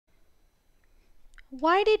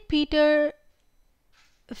Why did Peter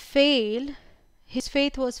fail? His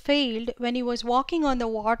faith was failed when he was walking on the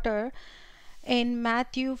water in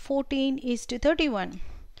Matthew 14 is to 31.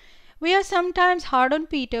 We are sometimes hard on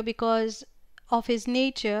Peter because of his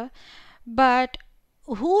nature, but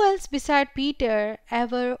who else beside Peter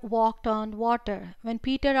ever walked on water? When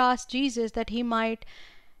Peter asked Jesus that he might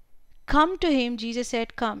come to him, Jesus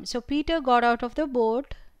said, "Come." So Peter got out of the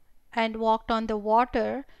boat and walked on the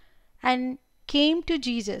water and came to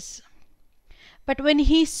Jesus. But when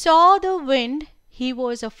he saw the wind, he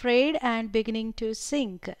was afraid and beginning to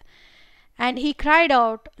sink. And he cried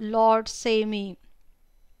out, "Lord, save me."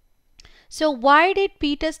 So why did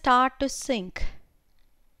Peter start to sink?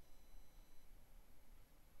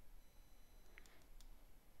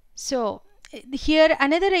 So here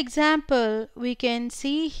another example we can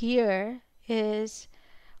see here is,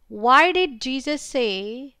 why did Jesus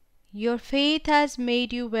say, "Your faith has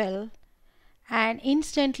made you well"? And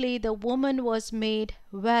instantly the woman was made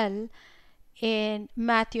well in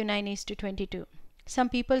Matthew 9 is to 22. Some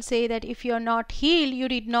people say that if you are not healed, you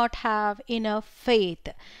did not have enough faith.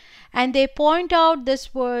 And they point out this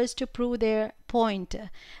verse to prove their point.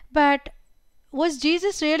 But was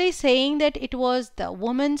Jesus really saying that it was the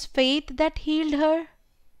woman's faith that healed her?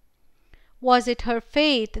 Was it her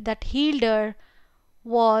faith that healed her?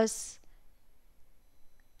 Was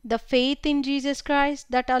the faith in Jesus Christ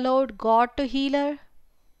that allowed God to heal her?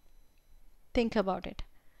 Think about it.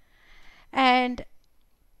 And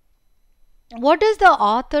what does the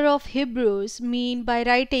author of Hebrews mean by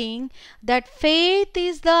writing that faith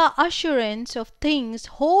is the assurance of things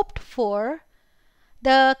hoped for,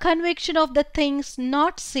 the conviction of the things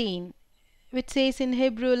not seen, which says in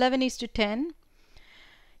Hebrew 11 is to 10?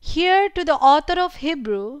 Here to the author of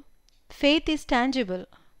Hebrew, faith is tangible,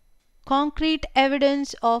 concrete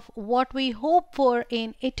evidence of what we hope for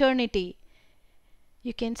in eternity.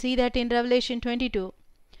 You can see that in Revelation 22.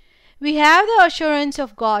 We have the assurance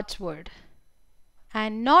of God's word,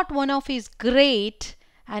 and not one of his great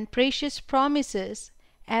and precious promises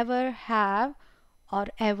ever have or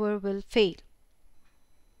ever will fail.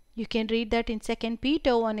 You can read that in 2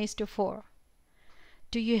 Peter 1 is to 4.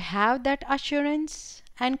 Do you have that assurance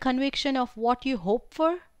and conviction of what you hope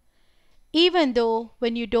for, even though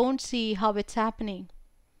when you don't see how it's happening?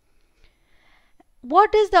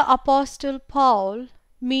 What does the Apostle Paul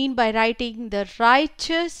mean by writing the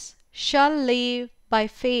righteous shall live by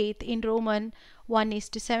faith in Romans 1 is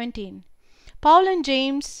to 17? Paul and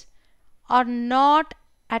James are not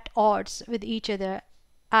at odds with each other,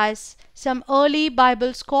 as some early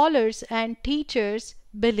Bible scholars and teachers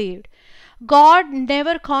believed. God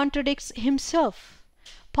never contradicts himself.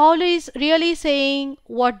 Paul is really saying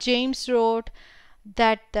what James wrote,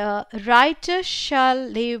 that the righteous shall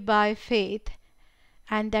live by faith,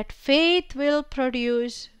 and that faith will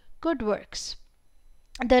produce good works.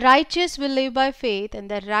 The righteous will live by faith, and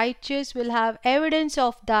the righteous will have evidence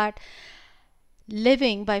of that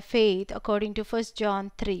living by faith, according to 1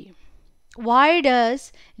 John 3. Why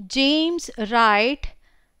does James write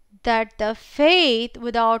that the faith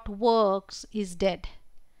without works is dead?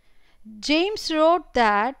 James wrote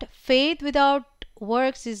that faith without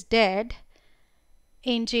works is dead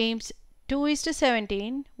in James 2 is to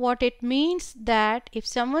 17. What it means, that if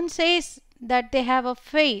someone says that they have a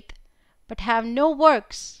faith but have no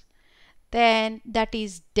works, then that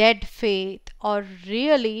is dead faith, or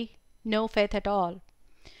really no faith at all.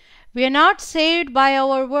 We are not saved by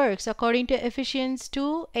our works, according to Ephesians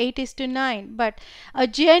 2 8 is to 9, but a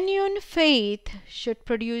genuine faith should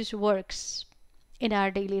produce works in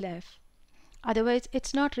our daily life. Otherwise,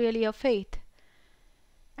 it's not really a faith.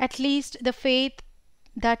 At least the faith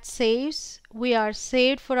that saves, we are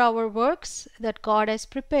saved for our works that God has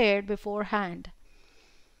prepared beforehand.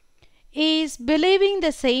 Is believing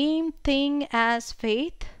the same thing as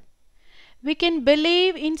faith? We can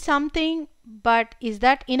believe in something, but is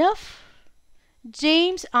that enough?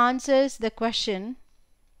 James answers the question.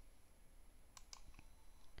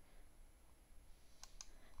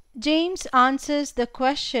 James answers the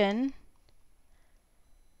question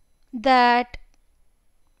that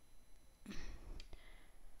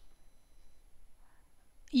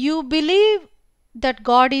you believe that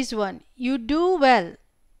God is one. You do well.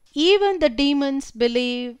 Even the demons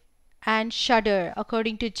believe and shudder,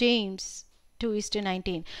 according to James 2 is to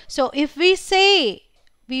 19. So if we say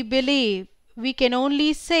we believe, we can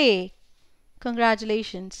only say,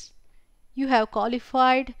 congratulations, you have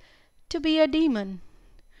qualified to be a demon.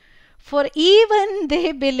 For even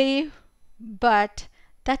they believe, but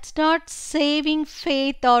that's not saving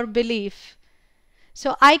faith or belief.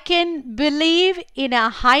 So I can believe in a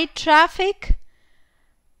high traffic,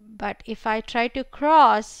 but if I try to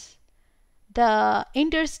cross the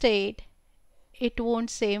interstate, it won't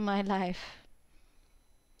save my life.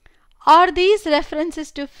 Are these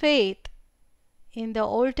references to faith in the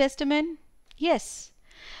Old Testament? Yes.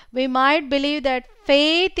 We might believe that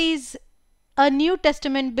faith is a New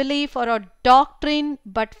Testament belief or a doctrine,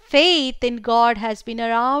 but faith in God has been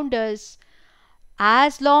around us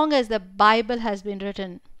as long as the Bible has been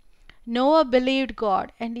written. Noah believed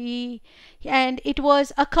God, and it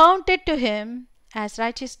was accounted to him as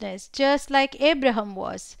righteousness, just like Abraham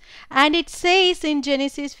was. And it says in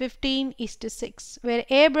Genesis 15:6, where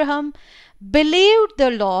Abraham believed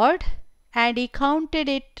the Lord and he counted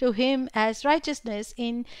it to him as righteousness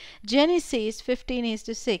in Genesis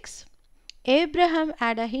 15:6. Abraham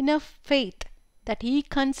had enough faith that he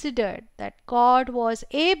considered that God was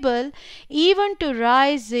able even to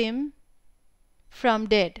rise him from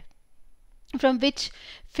dead, from which,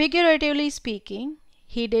 figuratively speaking,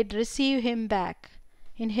 he did receive him back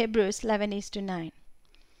in Hebrews 11:9.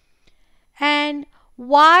 And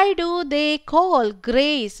why do they call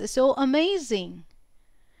grace so amazing?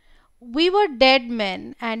 We were dead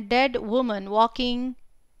men and dead women walking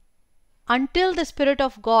until the Spirit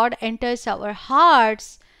of God enters our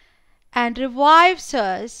hearts and revives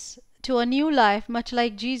us to a new life, much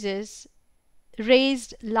like Jesus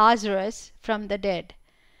raised Lazarus from the dead.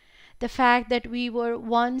 The fact that we were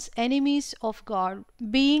once enemies of God,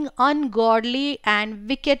 being ungodly and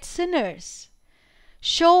wicked sinners,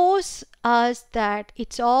 shows us that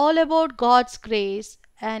it's all about God's grace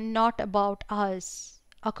and not about us,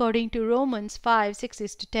 according to Romans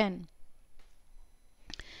 5:6-10.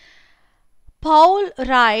 Paul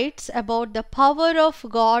writes about the power of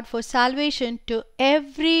God for salvation to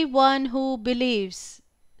everyone who believes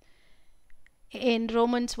in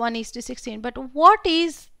Romans 1:16. But what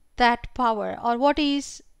is that power, or what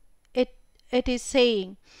is it is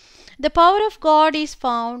saying? The power of God is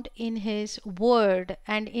found in His Word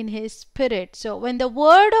and in His Spirit. So when the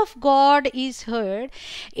Word of God is heard,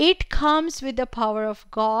 it comes with the power of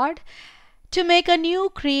God to make a new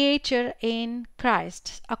creature in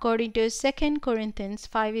Christ, according to 2 Corinthians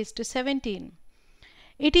 5:17.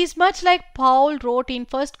 It is much like Paul wrote in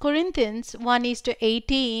 1 Corinthians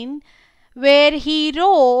 1:18, where he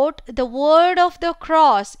wrote, "The word of the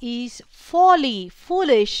cross is folly,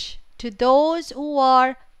 foolish to those who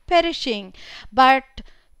are perishing, but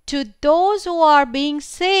to those who are being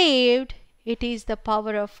saved, it is the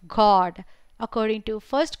power of God," according to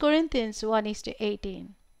 1 Corinthians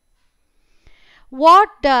 1:18. What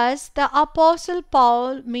does the Apostle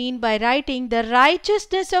Paul mean by writing, "The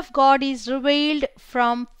righteousness of God is revealed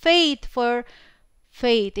from faith for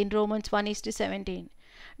faith" in Romans 1:17?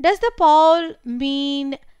 Does the Paul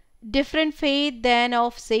mean different faith than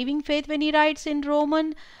of saving faith when he writes in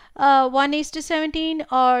Romans 1:17,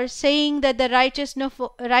 or saying that the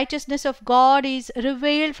righteousness of God is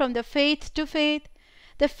revealed from the faith to faith?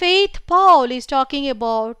 The faith Paul is talking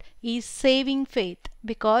about is saving faith,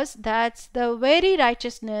 because that's the very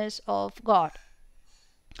righteousness of God.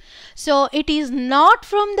 So it is not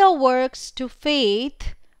from the works to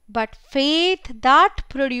faith, but faith that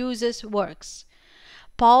produces works.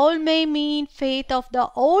 Paul may mean faith of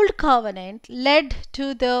the old covenant led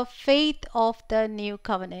to the faith of the new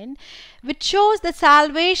covenant, which shows that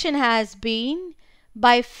salvation has been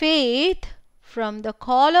by faith from the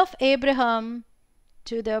call of Abraham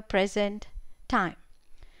to the present time.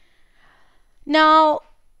 Now,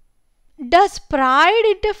 does pride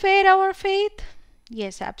interfere our faith?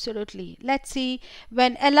 Yes, absolutely. Let's see.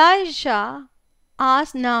 When Elijah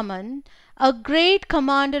asked Naaman, a great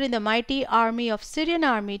commander in the mighty army of Syrian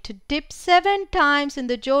army, to dip 7 times in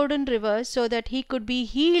the Jordan River so that he could be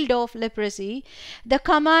healed of leprosy, the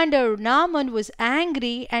commander Naaman was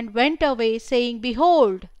angry and went away, saying,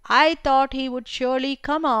 "Behold, I thought he would surely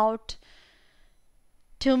come out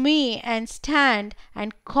to me and stand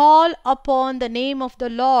and call upon the name of the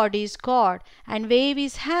Lord his God and wave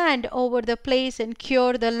his hand over the place and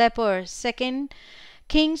cure the lepers." 2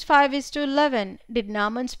 Kings 5:11. Did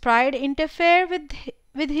Naaman's pride interfere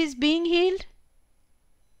with his being healed?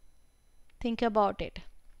 Think about it.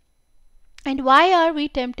 And why are we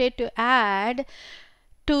tempted to add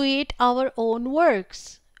to it our own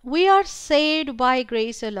works? We are saved by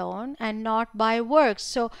grace alone and not by works.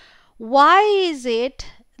 So why is it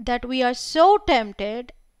that we are so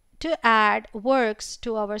tempted to add works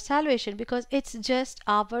to our salvation? Because it's just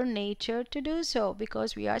our nature to do so,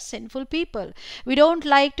 because we are sinful people. We don't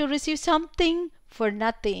like to receive something for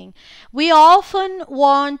nothing. We often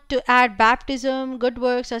want to add baptism, good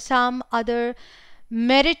works, or some other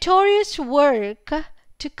meritorious work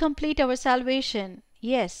to complete our salvation.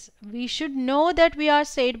 Yes, we should know that we are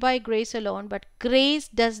saved by grace alone, but grace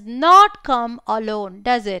does not come alone,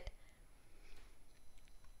 does it?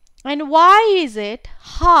 And why is it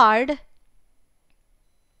hard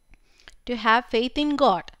to have faith in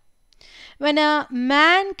God? When a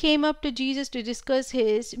man came up to Jesus to discuss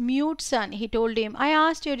his mute son, he told him, I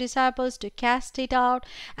asked your disciples to cast it out,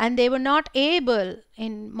 and they were not able.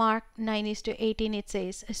 In Mark 9:18 it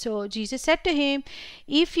says. So Jesus said to him,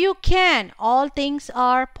 if you can, all things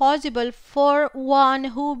are possible for one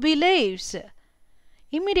who believes.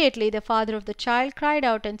 Immediately the father of the child cried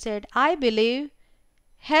out and said, I believe,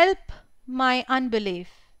 help my unbelief.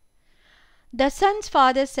 The son's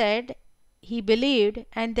father said he believed,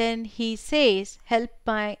 and then he says, help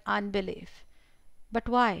my unbelief. But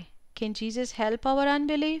why? Can Jesus help our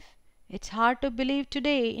unbelief? It's hard to believe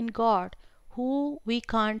today in God who we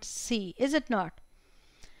can't see, is it not?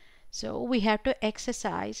 So we have to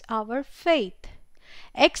exercise our faith.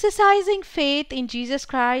 Exercising faith in Jesus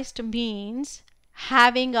Christ means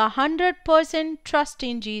having 100% trust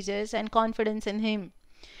in Jesus and confidence in Him.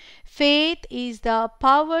 Faith is the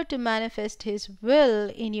power to manifest His will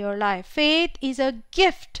in your life. Faith is a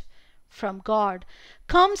gift from God,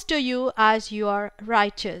 comes to you as you are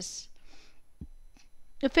righteous.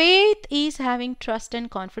 Faith is having trust and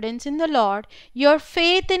confidence in the Lord. Your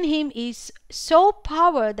faith in Him is so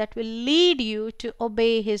power that will lead you to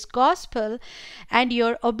obey His gospel, and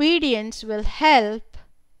your obedience will help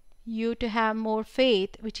you to have more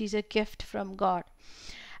faith, which is a gift from God.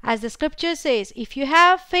 As the scripture says, if you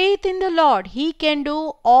have faith in the Lord, He can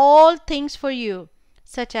do all things for you,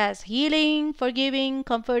 such as healing, forgiving,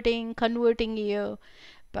 comforting, converting you.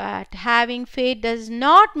 But having faith does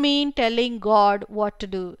not mean telling God what to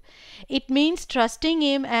do. It means trusting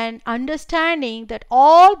Him and understanding that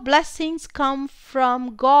all blessings come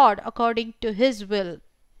from God according to His will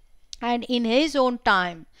and in His own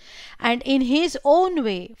time and in His own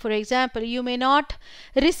way. For example, you may not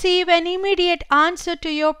receive an immediate answer to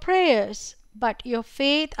your prayers, but your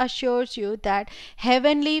faith assures you that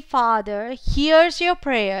Heavenly Father hears your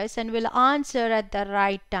prayers and will answer at the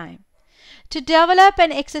right time. To develop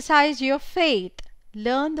and exercise your faith,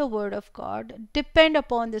 learn the Word of God, depend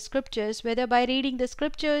upon the Scriptures, whether by reading the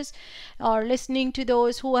Scriptures or listening to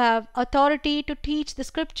those who have authority to teach the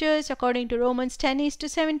Scriptures according to Romans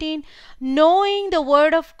 10:17. Knowing the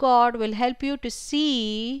Word of God will help you to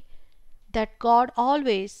see that God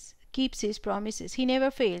always keeps His promises. He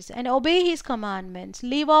never fails. And obey His commandments.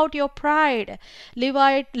 Live out your pride.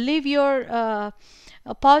 Live your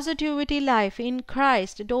a positivity life in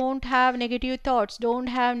Christ. Don't have negative thoughts. Don't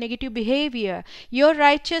have negative behavior. Your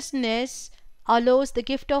righteousness allows the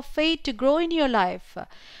gift of faith to grow in your life.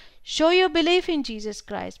 Show your belief in Jesus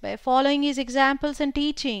Christ by following His examples and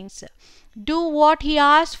teachings. Do what He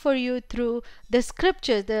asks for you through the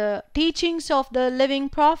scriptures, the teachings of the living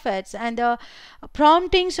prophets, and the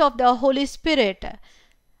promptings of the Holy Spirit.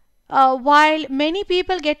 While many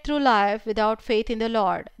people get through life without faith in the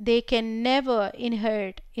Lord, they can never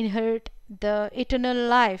inherit the eternal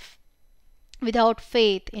life without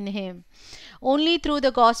faith in Him. Only through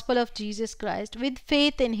the gospel of Jesus Christ, with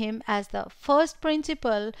faith in Him as the first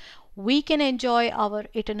principle, we can enjoy our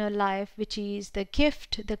eternal life, which is the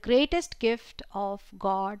gift, the greatest gift of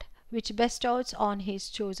God, which bestows on His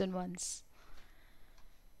chosen ones.